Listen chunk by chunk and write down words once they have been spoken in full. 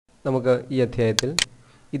നമുക്ക് ഈ അധ്യായത്തിൽ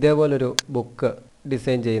ഇതേപോലൊരു ബുക്ക്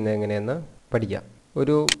ഡിസൈൻ ചെയ്യുന്നത് എങ്ങനെയെന്ന് പഠിക്കാം.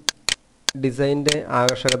 ഒരു ഡിസൈനിൻ്റെ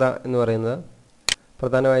ആകർഷകത എന്ന് പറയുന്നത്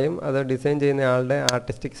പ്രധാനമായും അത് ഡിസൈൻ ചെയ്യുന്ന ആളുടെ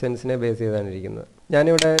ആർട്ടിസ്റ്റിക് സെൻസിനെ ബേസ് ചെയ്താണ് ഇരിക്കുന്നത്.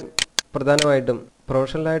 ഞാനിവിടെ പ്രധാനമായിട്ടും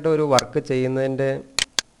പ്രൊഫഷണലായിട്ട് ഒരു വർക്ക് ചെയ്യുന്നതിൻ്റെ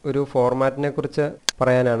ഒരു ഫോർമാറ്റിനെ കുറിച്ച്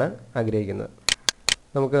പറയാനാണ് ആഗ്രഹിക്കുന്നത്.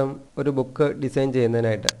 നമുക്ക് ഒരു ബുക്ക് ഡിസൈൻ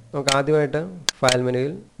ചെയ്യുന്നതിനായിട്ട് നമുക്ക് ആദ്യമായിട്ട് ഫയൽ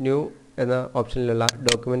മെനുവിൽ ന്യൂ എന്ന ഓപ്ഷനിലുള്ള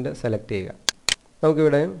ഡോക്യുമെൻ്റ് സെലക്ട് ചെയ്യുക.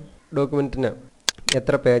 നമുക്കിവിടെ ഡോക്യുമെൻറ്റിന്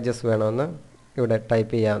എത്ര പേജസ് വേണമെന്ന് ഇവിടെ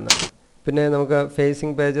ടൈപ്പ് ചെയ്യാവുന്നതാണ്. പിന്നെ നമുക്ക്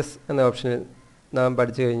ഫേസിംഗ് പേജസ് എന്ന ഓപ്ഷനിൽ നാം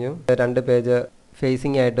പഠിച്ചു കഴിഞ്ഞു. 2 പേജ്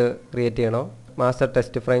ഫേസിംഗ് ആയിട്ട് ക്രിയേറ്റ് ചെയ്യണോ, മാസ്റ്റർ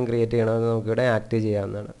ടെക്സ്റ്റ് ഫ്രെയിം ക്രിയേറ്റ് ചെയ്യണോ എന്ന് നമുക്കിവിടെ ആക്റ്റീവ്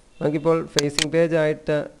ചെയ്യാവുന്നതാണ്. നമുക്കിപ്പോൾ ഫേസിംഗ് പേജ്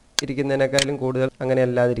ആയിട്ട് ഇരിക്കുന്നതിനേക്കാളും കൂടുതൽ അങ്ങനെ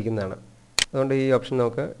അല്ലാതിരിക്കുന്നതാണ്. അതുകൊണ്ട് ഈ ഓപ്ഷൻ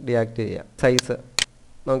നമുക്ക് ഡീആക്റ്റീവ് ചെയ്യാം. സൈസ്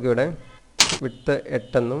നമുക്കിവിടെ വിഡ്ത്ത്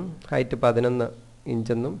 8 എന്നും ഹൈറ്റ് 11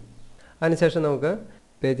 ഇഞ്ചെന്നും. അതിനുശേഷം നമുക്ക്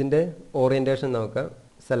പേജിൻ്റെ ഓറിയൻറ്റേഷൻ നമുക്ക്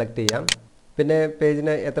സെലക്ട് ചെയ്യാം. പിന്നെ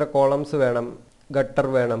പേജിന് എത്ര കോളംസ് വേണം, ഗട്ടർ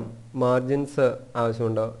വേണം, മാർജിൻസ്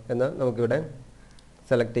ആവശ്യമുണ്ടോ എന്ന് നമുക്കിവിടെ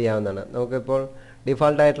സെലക്ട് ചെയ്യാവുന്നതാണ്. നമുക്കിപ്പോൾ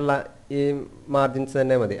ഡിഫാൾട്ടായിട്ടുള്ള ഈ മാർജിൻസ്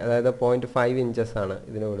തന്നെ മതി. അതായത് 0.5 ഇഞ്ചസ് ആണ്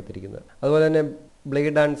ഇതിന് കൊടുത്തിരിക്കുന്നത്. അതുപോലെ തന്നെ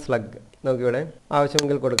ബ്ലേഡ് ആൻഡ് സ്ലഗ് നമുക്കിവിടെ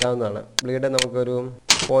ആവശ്യമെങ്കിൽ കൊടുക്കാവുന്നതാണ്. ബ്ലേഡ് നമുക്കൊരു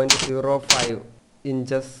 0.05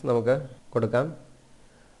 ഇഞ്ചസ് നമുക്ക് കൊടുക്കാം.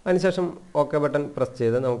 അതിനുശേഷം ഓക്കെ ബട്ടൺ പ്രസ്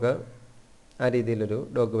ചെയ്ത് നമുക്ക് ആ രീതിയിലൊരു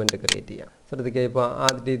ഡോക്യുമെൻ്റ് ക്രിയേറ്റ് ചെയ്യാം. ശ്രദ്ധിക്കുക, ഇപ്പോൾ ആ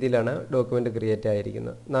രീതിയിലാണ് ഡോക്യുമെൻ്റ് ക്രിയേറ്റ്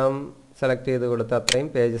ആയിരിക്കുന്നത്. നാം സെലക്ട് ചെയ്ത് കൊടുത്ത അത്രയും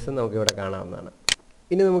പേജസ് നമുക്കിവിടെ കാണാവുന്നതാണ്.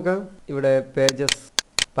 ഇനി നമുക്ക് ഇവിടെ പേജസ്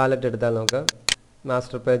പാലറ്റ് എടുത്താൽ നമുക്ക്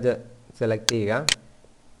മാസ്റ്റർ പേജ് സെലക്ട് ചെയ്യുക.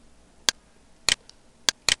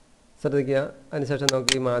 ശ്രദ്ധിക്കുക, അതിനുശേഷം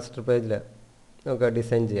നമുക്ക് ഈ മാസ്റ്റർ പേജിൽ നമുക്ക്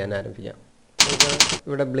ഡിസൈൻ ചെയ്യാൻ ആരംഭിക്കാം. നമുക്ക്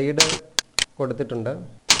ഇവിടെ ബ്ലേഡ് കൊടുത്തിട്ടുണ്ട്.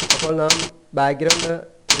 അപ്പോൾ നാം ബാക്ക്ഗ്രൗണ്ട്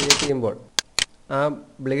ക്രിയേറ്റ് ചെയ്യുമ്പോൾ ആ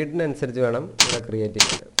ബ്ലേഡിനനുസരിച്ച് വേണം ഇവിടെ ക്രിയേറ്റ്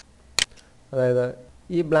ചെയ്യാൻ. അതായത്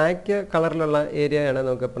ഈ ബ്ലാക്ക് കളറിലുള്ള ഏരിയയാണ്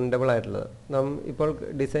നമുക്ക് പ്രിൻ്റബിൾ ആയിട്ടുള്ളത്. നാം ഇപ്പോൾ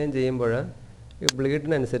ഡിസൈൻ ചെയ്യുമ്പോൾ ഈ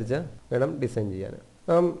ബ്ലേഡിനനുസരിച്ച് വേണം ഡിസൈൻ ചെയ്യാൻ.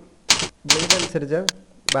 നാം ബ്ലേഡ് അനുസരിച്ച്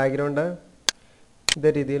ബാക്ക്ഗ്രൗണ്ട്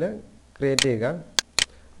ഇതേ രീതിയിൽ ക്രിയേറ്റ് ചെയ്യുക.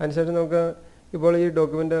 അതിനുശേഷം നമുക്ക് ഇപ്പോൾ ഈ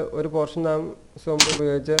ഡോക്യുമെൻ്റ് ഒരു പോർഷൻ നാം സൂം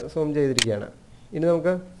ഉപയോഗിച്ച് സൂം ചെയ്തിരിക്കുകയാണ്. ഇനി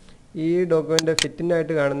നമുക്ക് ഈ ഡോക്യുമെൻ്റ്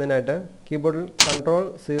ഫിറ്റിനായിട്ട് കാണുന്നതിനായിട്ട് കീബോർഡിൽ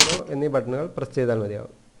Ctrl+0 എന്നീ ബട്ടണുകൾ പ്രസ് ചെയ്താൽ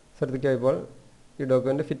മതിയാവും. ശ്രദ്ധിക്കുക, ഇപ്പോൾ ഈ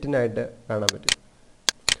ഡോക്യുമെൻ്റ് ഫിറ്റിനായിട്ട് കാണാൻ പറ്റും.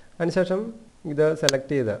 അതിനുശേഷം ഇത്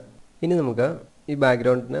സെലക്ട് ചെയ്ത് ഇനി നമുക്ക് ഈ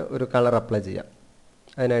ബാക്ക്ഗ്രൗണ്ടിന് ഒരു കളർ അപ്ലൈ ചെയ്യാം.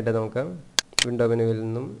 അതിനായിട്ട് നമുക്ക് വിൻഡോ മെനുവിൽ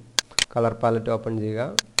നിന്നും കളർ പാലറ്റ് ഓപ്പൺ ചെയ്യുക.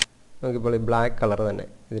 നമുക്കിപ്പോൾ ഈ ബ്ലാക്ക് കളർ തന്നെ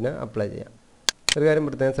ഇതിന് അപ്ലൈ ചെയ്യാം. ഒരു കാര്യം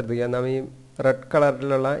പ്രത്യേകം ശ്രദ്ധിക്കുക, നാം ഈ റെഡ്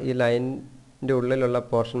കളറിലുള്ള ഈ ലൈനിൻ്റെ ഉള്ളിലുള്ള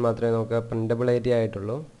പോർഷൻ മാത്രമേ നമുക്ക് പ്രിൻ്റബിൾ ഏരിയ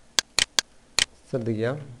ആയിട്ടുള്ളൂ. ശ്രദ്ധിക്കുക.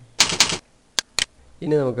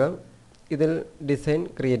 ഇനി നമുക്ക് ഇതിൽ ഡിസൈൻ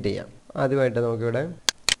ക്രിയേറ്റ് ചെയ്യാം. ആദ്യമായിട്ട് നമുക്കിവിടെ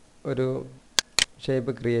ഒരു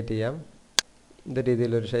ഷേപ്പ് ക്രിയേറ്റ് ചെയ്യാം. ഇതേ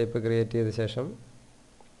രീതിയിലൊരു ഷേപ്പ് ക്രിയേറ്റ് ചെയ്ത ശേഷം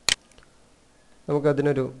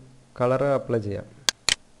നമുക്കതിനൊരു കളർ അപ്ലൈ ചെയ്യാം.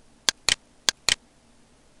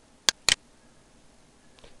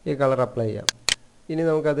 ഈ കളർ അപ്ലൈ ചെയ്യാം. ഇനി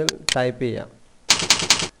നമുക്കതിൽ ടൈപ്പ് ചെയ്യാം.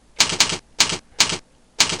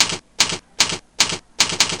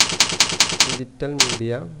 Digital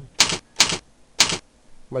media,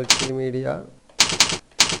 multimedia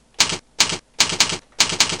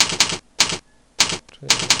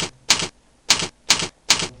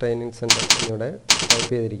training centre എന്നിവിടെ ടൈപ്പ്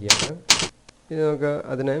ചെയ്തിരിക്കുകയാണ്. ഇനി നമുക്ക്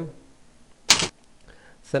അതിനെ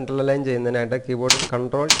സെൻട്രൽ അലൈൻ ചെയ്യുന്നതിനായിട്ട് കീബോർഡിൽ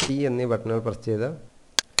Ctrl+T എന്നീ ബട്ടണുകൾ പ്രസ് ചെയ്ത്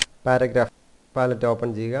പാരഗ്രാഫ് പാലറ്റ് ഓപ്പൺ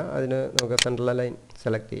ചെയ്യുക. അതിന് നമുക്ക് സെൻട്രൽ അലൈൻ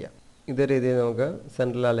സെലക്ട് ചെയ്യാം. ഇതേ രീതിയിൽ നമുക്ക്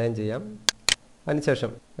സെൻട്രൽ അലൈൻ ചെയ്യാം.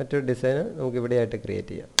 അതിനുശേഷം മറ്റൊരു ഡിസൈന് നമുക്ക് ഇവിടെയായിട്ട്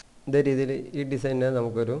ക്രിയേറ്റ് ചെയ്യാം. ഇതേ രീതിയിൽ ഈ ഡിസൈനിന്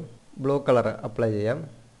നമുക്കൊരു ബ്ലൂ കളർ അപ്ലൈ ചെയ്യാം.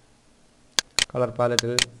 കളർ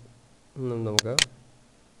പാലറ്റിൽ നിന്നും നമുക്ക്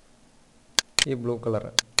ഈ ബ്ലൂ കളർ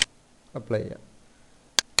അപ്ലൈ ചെയ്യാം.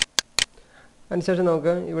 അതിനുശേഷം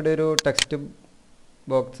നമുക്ക് ഇവിടെ ഒരു ടെക്സ്റ്റ്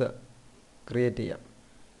ബോക്സ് ക്രിയേറ്റ് ചെയ്യാം.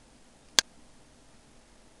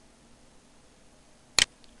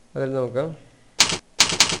 അതിൽ നമുക്ക്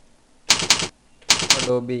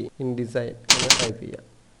Adobe InDesign എന്ന് ടൈപ്പ് ചെയ്യാം.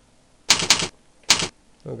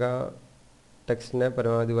 നമുക്ക് ആ ടെക്സ്റ്റിനെ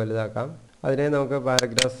പരമാവധി വലുതാക്കാം. അതിനെ നമുക്ക്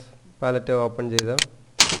പാരഗ്രാഫ് പാലറ്റ് ഓപ്പൺ ചെയ്ത്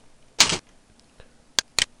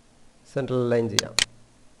സെൻട്രൽ ലൈൻ ചെയ്യാം.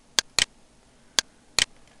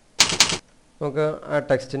 നമുക്ക് ആ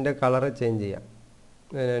ടെക്സ്റ്റിൻ്റെ കളർ ചേഞ്ച് ചെയ്യാം.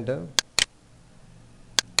 അതിനായിട്ട്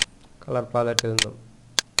കളർ പാലറ്റിൽ നിന്നും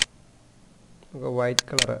നമുക്ക് വൈറ്റ്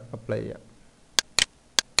കളർ അപ്ലൈ ചെയ്യാം.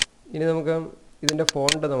 ഇനി നമുക്ക് ഇതിൻ്റെ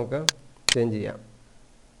ഫോണ്ട് നമുക്ക് ചേഞ്ച് ചെയ്യാം.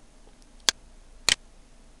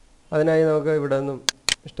 അതിനായി നമുക്ക് ഇവിടെ നിന്നും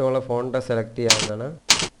ഇഷ്ടമുള്ള ഫോണ്ട് സെലക്ട് ചെയ്യാവുന്നതാണ്.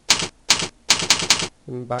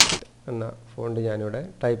 ഇമ്പാക്റ്റ് എന്ന ഫോണ്ട് ഞാനിവിടെ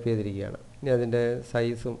ടൈപ്പ് ചെയ്തിരിക്കുകയാണ്. ഇനി അതിൻ്റെ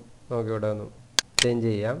സൈസും നമുക്കിവിടെ ഒന്ന് ചേഞ്ച്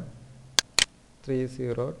ചെയ്യാം.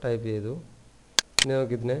 30 ടൈപ്പ് ചെയ്തു. ഇനി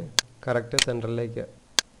നമുക്കിതിനെ കറക്റ്റ് സെൻറ്ററിലേക്ക്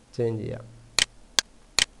ചേഞ്ച് ചെയ്യാം.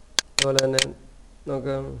 അതുപോലെ തന്നെ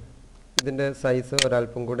നമുക്ക് ഇതിൻ്റെ സൈസ്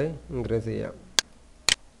ഒരല്പം കൂടി ഇൻക്രീസ് ചെയ്യാം.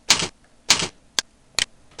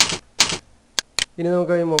 ഇനി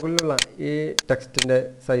നമുക്ക് ഈ മുകളിലുള്ള ഈ ടെക്സ്റ്റിൻ്റെ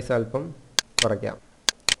സൈസ് അല്പം കുറയ്ക്കാം.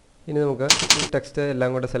 ഇനി നമുക്ക് ഈ ടെക്സ്റ്റ് എല്ലാം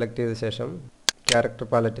കൂടെ സെലക്ട് ചെയ്ത ശേഷം ക്യാരക്ടർ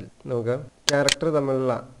പാലറ്റിൽ നമുക്ക് ക്യാരക്ടർ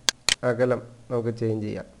തമ്മിലുള്ള അകലം നമുക്ക് ചേഞ്ച്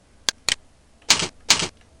ചെയ്യാം.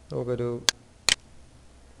 നമുക്കൊരു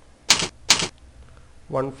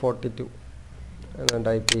 142 എന്ന്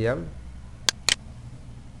ടൈപ്പ് ചെയ്യാം.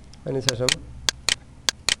 അതിനുശേഷം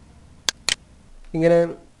ഇങ്ങനെ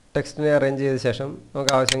ടെക്സ്റ്റിനെ അറേഞ്ച് ചെയ്ത ശേഷം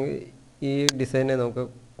നമുക്ക് ആവശ്യമെങ്കിൽ ഈ ഡിസൈനെ നമുക്ക്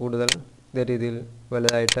കൂടുതൽ ഇതേ രീതിയിൽ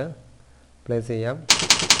വലുതായിട്ട് പ്ലേസ് ചെയ്യാം.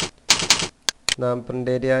 നാം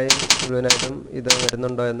പ്രിൻ്റ് ഏരിയയിൽ മുഴുവനായിട്ടും ഇത്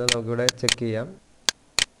വരുന്നുണ്ടോ എന്ന് നമുക്കിവിടെ ചെക്ക് ചെയ്യാം.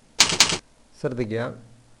 ശ്രദ്ധിക്കുക.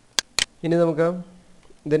 ഇനി നമുക്ക്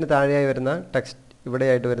ഇതിന് താഴെയായി വരുന്ന ടെക്സ്റ്റ്,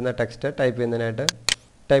 ഇവിടെയായിട്ട് വരുന്ന text type ചെയ്യുന്നതിനായിട്ട്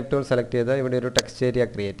type tool select ചെയ്ത് ഇവിടെ ഒരു ടെക്സ്റ്റ് ഏരിയ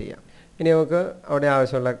ക്രിയേറ്റ് ചെയ്യാം. ഇനി നമുക്ക് അവിടെ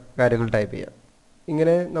ആവശ്യമുള്ള കാര്യങ്ങൾ ടൈപ്പ് ചെയ്യാം.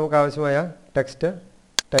 ഇങ്ങനെ നമുക്ക് ആവശ്യമായ ടെക്സ്റ്റ്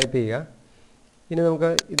ടൈപ്പ് ചെയ്യുക. ഇനി നമുക്ക്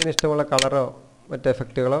ഇതിനിഷ്ടമുള്ള കളറോ മറ്റ്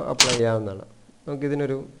എഫക്റ്റുകളോ അപ്ലൈ ചെയ്യാവുന്നതാണ്.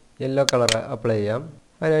 നമുക്കിതിനൊരു യെല്ലോ കളർ അപ്ലൈ ചെയ്യാം.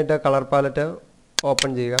 അതിനായിട്ട് കളർ പാലറ്റ് ഓപ്പൺ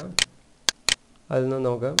ചെയ്യുക. അതിൽ നിന്ന്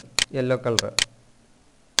നമുക്ക് യെല്ലോ കളർ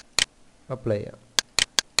അപ്ലൈ ചെയ്യാം.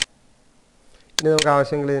 ഇനി നമുക്ക്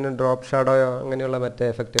ആവശ്യമെങ്കിൽ ഇതിന് ഡ്രോപ്പ് ഷാഡോയോ അങ്ങനെയുള്ള മറ്റ്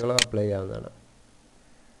എഫക്റ്റുകളോ അപ്ലൈ ചെയ്യാവുന്നതാണ്.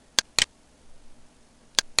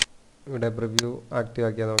 ഇവിടെ പ്രിവ്യൂ ആക്റ്റീവ്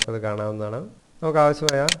ആക്കിയാൽ നമുക്കത് കാണാവുന്നതാണ്. നമുക്ക്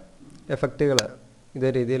ആവശ്യമായ എഫക്റ്റുകൾ ഇതേ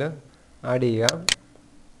രീതിയിൽ ആഡ് ചെയ്യുക.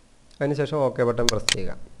 അതിനുശേഷം ഓക്കെ ബട്ടൺ പ്രസ്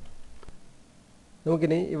ചെയ്യുക.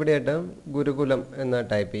 നമുക്കിനി ഇവിടെയായിട്ട് ഗുരുകുലം എന്ന്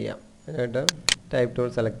ടൈപ്പ് ചെയ്യാം. അതിനായിട്ട് ടൈപ്പ് ടൂൾ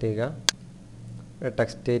സെലക്ട് ചെയ്യുക.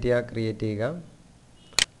 ടെക്സ്റ്റ് ഏരിയ ക്രിയേറ്റ് ചെയ്യുക.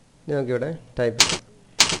 ഇനി നമുക്കിവിടെ ടൈപ്പ് ചെയ്യാം.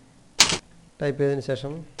 ടൈപ്പ് ചെയ്തതിന്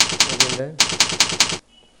ശേഷം അതിൻ്റെ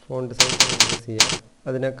ഫോണ്ട് സൈസ് ഇൻക്രീസ് ചെയ്യാം.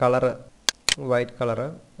 അതിന് കളറ് വൈറ്റ് കളറ്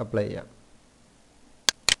അപ്ലൈ ചെയ്യാം.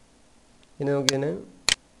 ഇനി നമുക്കിതിന്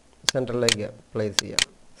സെൻറ്ററിലേക്ക് പ്ലേസ് ചെയ്യാം.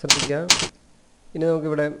 ശ്രദ്ധിക്കുക. ഇനി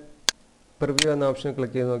നമുക്കിവിടെ പ്രിവ്യൂ എന്ന ഓപ്ഷൻ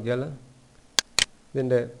ക്ലിക്ക് ചെയ്ത് നോക്കിയാൽ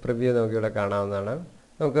ഇതിൻ്റെ പ്രിവ്യൂ നമുക്കിവിടെ കാണാവുന്നതാണ്.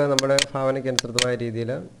 നമുക്ക് നമ്മുടെ ഭാവനയ്ക്കനുസൃതമായ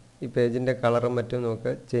രീതിയിൽ ഈ പേജിൻ്റെ കളറും മറ്റും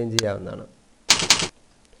നമുക്ക് ചേഞ്ച് ചെയ്യാവുന്നതാണ്.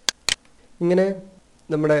 ഇങ്ങനെ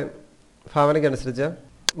നമ്മുടെ ഭാവനയ്ക്കനുസരിച്ച്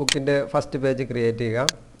ബുക്കിൻ്റെ ഫസ്റ്റ് പേജ് ക്രിയേറ്റ് ചെയ്യുക.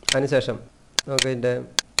 അതിനുശേഷം നമുക്ക് ഇതിൻ്റെ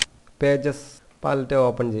പേജസ് പാലറ്റ്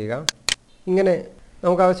ഓപ്പൺ ചെയ്യുക. ഇങ്ങനെ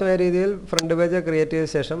നമുക്ക് ആവശ്യമായ രീതിയിൽ ഫ്രണ്ട് പേജ് ക്രിയേറ്റ് ചെയ്ത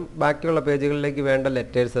ശേഷം ബാക്കിയുള്ള പേജുകളിലേക്ക് വേണ്ട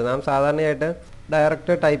ലെറ്റേഴ്സ് നാം സാധാരണയായിട്ട്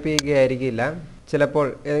ഡയറക്റ്റ് ടൈപ്പ് ചെയ്യുകയായിരിക്കില്ല. ചിലപ്പോൾ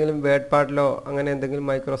ഏതെങ്കിലും വേർഡ് പാർട്ടിലോ അങ്ങനെ എന്തെങ്കിലും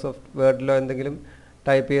മൈക്രോസോഫ്റ്റ് വേർഡിലോ എന്തെങ്കിലും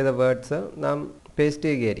ടൈപ്പ് ചെയ്ത വേർഡ്സ് നാം പേസ്റ്റ്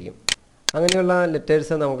ചെയ്യുകയായിരിക്കും. അങ്ങനെയുള്ള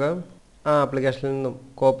ലെറ്റേഴ്സ് നമുക്ക് ആ ആപ്ലിക്കേഷനിൽ നിന്നും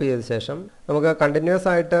കോപ്പി ചെയ്ത ശേഷം നമുക്ക് കണ്ടിന്യൂസ്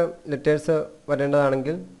ആയിട്ട് ലെറ്റേഴ്സ്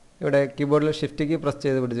വരേണ്ടതാണെങ്കിൽ ഇവിടെ കീബോർഡിൽ ഷിഫ്റ്റ് കീ പ്രസ്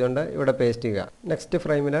ചെയ്ത് പിടിച്ചുകൊണ്ട് ഇവിടെ പേസ്റ്റ് ചെയ്യുക. നെക്സ്റ്റ്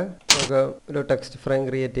ഫ്രെയിമിൽ നമുക്ക് ഒരു ടെക്സ്റ്റ് ഫ്രെയിം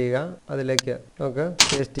ക്രിയേറ്റ് ചെയ്യുക. അതിലേക്ക് നമുക്ക്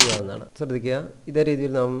പേസ്റ്റ് ചെയ്യാവുന്നതാണ്. ശ്രദ്ധിക്കുക. ഇതേ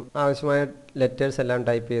രീതിയിൽ നാം ആവശ്യമായ ലെറ്റേഴ്സ് എല്ലാം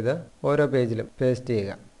ടൈപ്പ് ചെയ്ത് ഓരോ പേജിലും പേസ്റ്റ്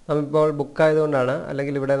ചെയ്യുക. നമ്മളിപ്പോൾ ബുക്ക് ആയതുകൊണ്ടാണ്,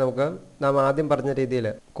 അല്ലെങ്കിൽ ഇവിടെ നമുക്ക് നാം ആദ്യം പറഞ്ഞ രീതിയിൽ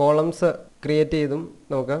കോളംസ് ക്രിയേറ്റ് ചെയ്തും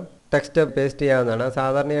നമുക്ക് ടെക്സ്റ്റ് പേസ്റ്റ് ചെയ്യാവുന്നതാണ്.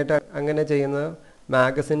 സാധാരണയായിട്ട് അങ്ങനെ ചെയ്യുന്നത്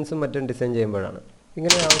മാഗസിൻസും മറ്റും ഡിസൈൻ ചെയ്യുമ്പോഴാണ്.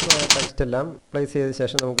 ഇങ്ങനെ ആവശ്യമായ ടെക്സ്റ്റ് എല്ലാം പ്ലേസ് ചെയ്ത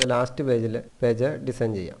ശേഷം നമുക്ക് ലാസ്റ്റ് പേജ്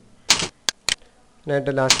ഡിസൈൻ ചെയ്യാം.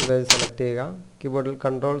 അതിനായിട്ട് ലാസ്റ്റ് പേജ് സെലക്ട് ചെയ്യുക. കീബോർഡിൽ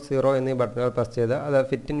Ctrl+0 എന്നീ ബട്ടണുകൾ പ്രസ് ചെയ്ത് അത്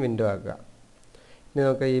ഫിറ്റ് ഇൻ വിൻഡോ ആക്കുക. ഇനി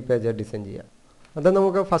നമുക്ക് ഈ പേജ് ഡിസൈൻ ചെയ്യാം. അത്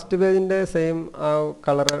നമുക്ക് ഫസ്റ്റ് പേജിൻ്റെ സെയിം ആ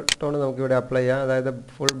കളർ ടോൺ നമുക്കിവിടെ അപ്ലൈ ചെയ്യാം. അതായത്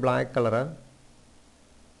ഫുൾ ബ്ലാക്ക് കളറ്.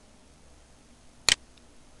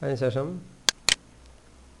 അതിനുശേഷം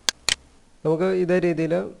നമുക്ക് ഇതേ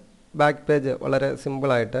രീതിയിൽ ബാക്ക് പേജ് വളരെ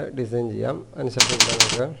സിമ്പിളായിട്ട് ഡിസൈൻ ചെയ്യാം. അതിനുശേഷം ഇവിടെ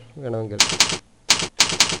നമുക്ക് വേണമെങ്കിൽ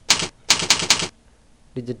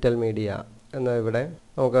ഡിജിറ്റൽ മീഡിയ എന്ന ഇവിടെ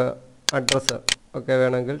നമുക്ക് അഡ്രസ്സ് ഒക്കെ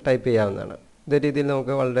വേണമെങ്കിൽ ടൈപ്പ് ചെയ്യാവുന്നതാണ്. ഇതേ രീതിയിൽ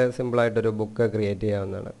നമുക്ക് വളരെ സിമ്പിളായിട്ടൊരു ബുക്ക് ക്രിയേറ്റ്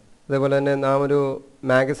ചെയ്യാവുന്നതാണ്. അതേപോലെ തന്നെ നാം ഒരു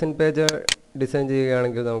മാഗസിൻ പേജ് ഡിസൈൻ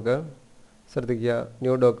ചെയ്യുകയാണെങ്കിൽ നമുക്ക് ശ്രദ്ധിക്കുക.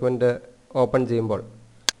 ന്യൂ ഡോക്യുമെൻ്റ് ഓപ്പൺ ചെയ്യുമ്പോൾ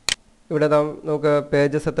ഇവിടെ നമുക്ക്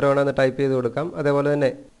പേജസ് എത്ര വേണമെന്ന് ടൈപ്പ് ചെയ്ത് കൊടുക്കാം. അതേപോലെ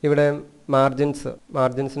തന്നെ ഇവിടെ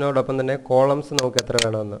മാർജിൻസിനോടൊപ്പം തന്നെ കോളംസ് നമുക്ക് എത്ര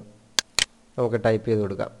വേണമെന്ന് നമുക്ക് ടൈപ്പ് ചെയ്ത്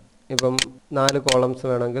കൊടുക്കാം. ഇപ്പം 4 കോളംസ്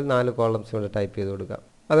വേണമെങ്കിൽ 4 കോളംസ് ഇവിടെ ടൈപ്പ് ചെയ്ത് കൊടുക്കാം.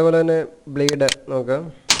 അതുപോലെ തന്നെ ബ്ലീഡ് നമുക്ക്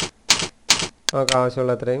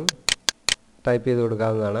ആവശ്യമുള്ള അത്രയും ടൈപ്പ് ചെയ്ത്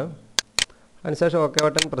കൊടുക്കാവുന്നതാണ്. അതിനുശേഷം ഓക്കെ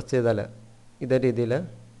ബട്ടൺ പ്രസ് ചെയ്താൽ ഇതേ രീതിയിൽ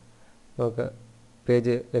നമുക്ക്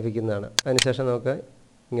പേജ് ലഭിക്കുന്നതാണ്. അതിനുശേഷം നമുക്ക്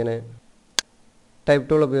ഇങ്ങനെ ടൈപ്പ്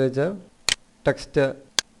ടൂൾ ഉപയോഗിച്ച് ടെക്സ്റ്റ്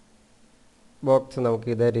ബോക്സ് നമുക്ക്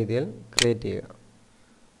ഇതേ രീതിയിൽ ക്രിയേറ്റ് ചെയ്യുക.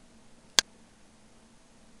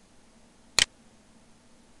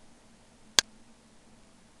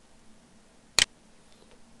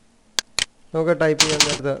 നമുക്ക് ടൈപ്പ് ചെയ്യാൻ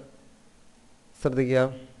നേരത്ത് ശ്രദ്ധിക്കുക,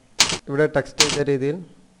 ഇവിടെ ടെക്സ്റ്റ് ചെയ്ത രീതിയിൽ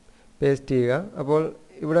പേസ്റ്റ് ചെയ്യുക. അപ്പോൾ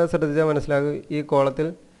ഇവിടെ ശ്രദ്ധിച്ചാൽ മനസ്സിലാകും ഈ കോളത്തിൽ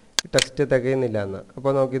ടെക്സ്റ്റ് തികയുന്നില്ല എന്ന്.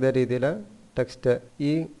 അപ്പോൾ നമുക്ക് ഇതേ രീതിയിൽ ടെക്സ്റ്റ്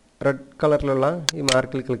ഈ റെഡ് കളറിലുള്ള ഈ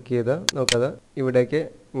മാർക്കിൽ ക്ലിക്ക് ചെയ്ത് നമുക്കത് ഇവിടേക്ക്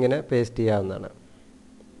ഇങ്ങനെ പേസ്റ്റ് ചെയ്യാവുന്നതാണ്.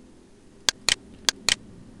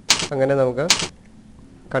 അങ്ങനെ നമുക്ക്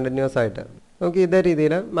കണ്ടിന്യൂസ് ആയിട്ട് നമുക്ക് ഇതേ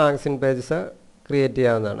രീതിയിൽ മാഗസിൻ പേജസ് ക്രിയേറ്റ്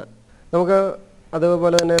ചെയ്യാവുന്നതാണ്. നമുക്ക്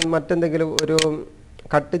അതുപോലെ തന്നെ മറ്റെന്തെങ്കിലും ഒരു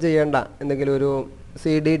കട്ട് ചെയ്യേണ്ട എന്തെങ്കിലും ഒരു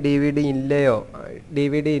CD DVD ഇല്ലയോ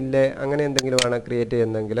DVD ഇല്ലേ അങ്ങനെ എന്തെങ്കിലുമാണ് ക്രിയേറ്റ്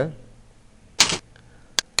ചെയ്യുന്നതെങ്കിൽ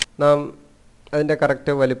നാം അതിൻ്റെ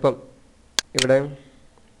കറക്റ്റ് വലിപ്പം ഇവിടെ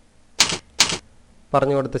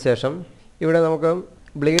പറഞ്ഞു കൊടുത്ത ശേഷം ഇവിടെ നമുക്ക്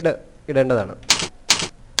ബ്ലീഡ് ഇടേണ്ടതാണ്.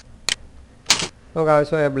 നമുക്ക്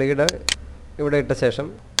ആവശ്യമായ ബ്ലീഡ് ഇവിടെ ഇട്ട ശേഷം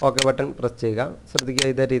ഓക്കെ ബട്ടൺ പ്രസ് ചെയ്യുക. ശ്രദ്ധിക്കുക,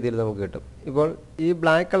 ഇതേ രീതിയിൽ നമുക്ക് കിട്ടും. ഇപ്പോൾ ഈ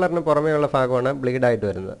ബ്ലാക്ക് കളറിന് പുറമേയുള്ള ഭാഗമാണ് ബ്ലീഡായിട്ട്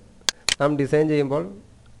വരുന്നത്. നാം ഡിസൈൻ ചെയ്യുമ്പോൾ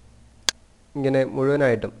ഇങ്ങനെ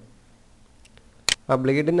മുഴുവനായിട്ടും ആ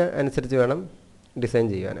ബ്ലീഡിന് അനുസരിച്ച് വേണം ഡിസൈൻ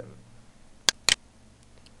ചെയ്യുവാൻ.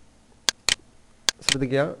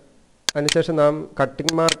 ശ്രദ്ധിക്കുക, അതിനുശേഷം നാം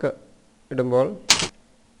കട്ടിംഗ് മാർക്ക് ഇടുമ്പോൾ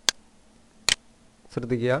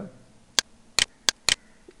ശ്രദ്ധിക്കുക,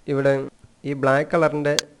 ഇവിടെ ഈ ബ്ലാക്ക്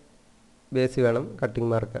കളറിൻ്റെ ബേസ് വേണം കട്ടിംഗ്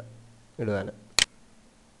മാർക്ക് ഇടുവാൻ.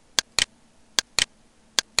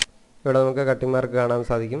 ഇവിടെ നമുക്ക് കട്ടിംഗ് മാർക്ക് കാണാൻ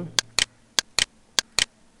സാധിക്കും.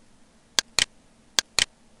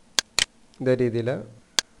 ഇതേ രീതിയിൽ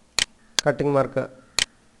കട്ടിംഗ് മാർക്ക്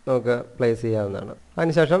നമുക്ക് പ്ലേസ് ചെയ്യാവുന്നതാണ്.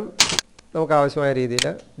 അതിനുശേഷം നമുക്ക് ആവശ്യമായ രീതിയിൽ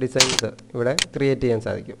ഡിസൈൻസ് ഇവിടെ ക്രിയേറ്റ് ചെയ്യാൻ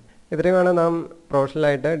സാധിക്കും. ഇത്രയുമാണ് നാം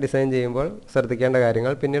പ്രൊഫഷണലായിട്ട് ഡിസൈൻ ചെയ്യുമ്പോൾ ശ്രദ്ധിക്കേണ്ട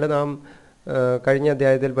കാര്യങ്ങൾ. പിന്നീട് നാം കഴിഞ്ഞ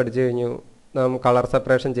അധ്യായത്തിൽ പഠിച്ചു കഴിഞ്ഞു നാം കളർ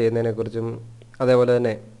സെപ്പറേഷൻ ചെയ്യുന്നതിനെക്കുറിച്ചും അതേപോലെ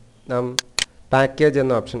തന്നെ നാം പാക്കേജ്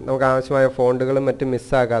എന്ന ഓപ്ഷൻ നമുക്ക് ആവശ്യമായ ഫോണ്ടുകളും മറ്റും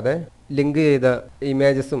മിസ്സാകാതെ ലിങ്ക് ചെയ്ത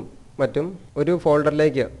ഇമേജസും മറ്റും ഒരു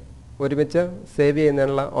ഫോൾഡറിലേക്ക് ഒരുമിച്ച് സേവ്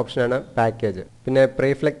ചെയ്യുന്നതിനുള്ള ഓപ്ഷനാണ് പാക്കേജ്. പിന്നെ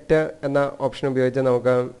പ്രീഫ്ലെക്റ്റ് എന്ന ഓപ്ഷൻ ഉപയോഗിച്ച്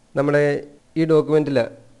നമുക്ക് നമ്മുടെ ഈ ഡോക്യുമെൻറ്റിൽ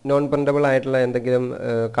നോൺ പ്രിൻ്റബിൾ ആയിട്ടുള്ള എന്തെങ്കിലും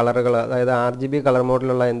കളറുകൾ, അതായത് RGB കളർ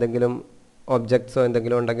മോഡിലുള്ള എന്തെങ്കിലും ഒബ്ജക്ട്സോ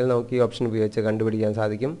എന്തെങ്കിലും ഉണ്ടെങ്കിൽ നമുക്ക് ഈ ഓപ്ഷൻ ഉപയോഗിച്ച് കണ്ടുപിടിക്കാൻ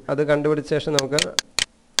സാധിക്കും. അത് കണ്ടുപിടിച്ച ശേഷം നമുക്ക്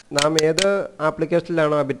നാം ഏത്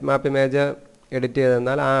ആപ്ലിക്കേഷനിലാണോ ആ ബിറ്റ് മാപ്പ് ഇമേജ് എഡിറ്റ്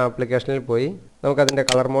ചെയ്തെന്നാൽ ആ ആപ്ലിക്കേഷനിൽ പോയി നമുക്കതിൻ്റെ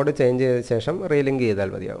കളർ മോഡ് ചേഞ്ച് ചെയ്ത ശേഷം റീലിങ്ക് ചെയ്താൽ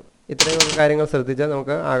മതിയാവും. ഇത്രയും കാര്യങ്ങൾ ശ്രദ്ധിച്ചാൽ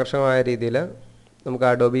നമുക്ക് ആകർഷകമായ രീതിയിൽ നമുക്ക്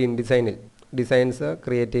അഡോബി ഇൻഡിസൈനിൽ ഡിസൈൻസ്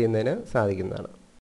ക്രിയേറ്റ് ചെയ്യുന്നതിന് സാധിക്കുന്നതാണ്.